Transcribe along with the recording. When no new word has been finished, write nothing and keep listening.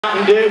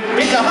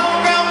It's a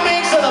homegrown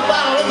mix of the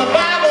bottle and the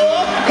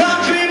Bible.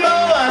 Country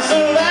boy,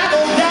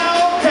 survival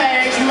dog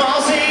tags,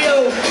 mossy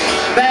oak,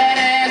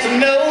 badass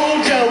and no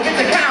joke. It's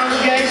a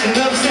congregation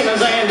of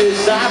sinners and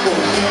disciples.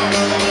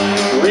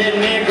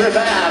 Redneck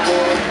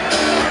revival.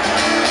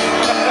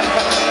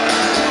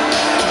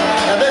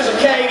 Now there's a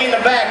keg in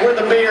the back where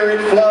the beer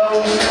it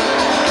flows.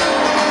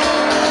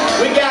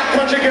 We got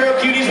country girl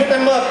cuties with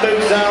their muck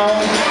boots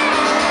on.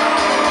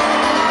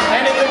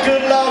 And if the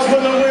good Lord's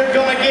willing, we're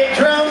gonna get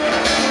drunk.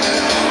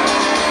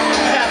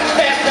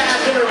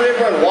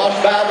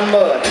 Washed by the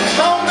mud.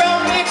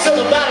 Homegrown mix of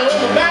the bottle of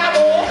the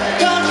Bible.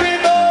 Country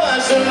boy,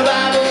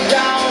 survival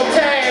dog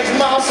tags,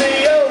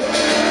 mossy oak,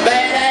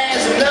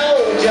 badass and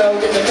no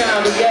joke. It's a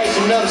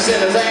congregation of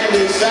sinners and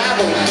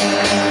disciples.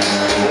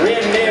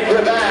 Redneck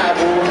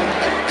revival.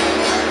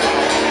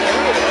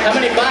 How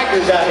many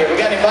bikers out here? We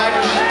got any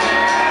bikers?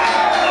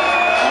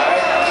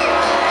 Alright.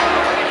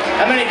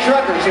 How many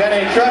truckers? You got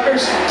any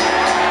truckers?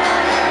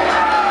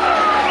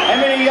 How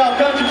many of y'all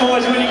country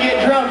boys, when you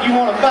get drunk, you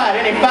want to fight?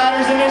 Any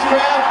fighters in this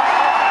crowd?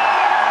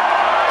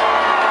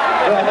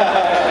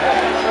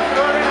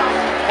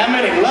 How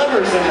many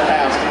lovers in the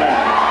house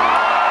tonight?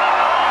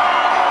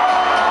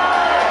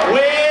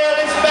 Well,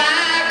 it's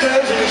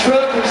bikers and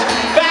truckers,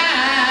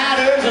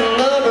 fighters and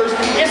lovers.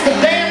 It's the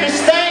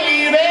damnedest thing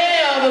you've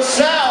ever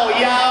saw,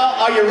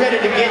 y'all. Are you ready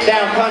to get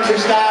down country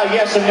style?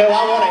 Yes or no?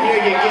 I want to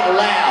hear you get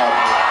loud.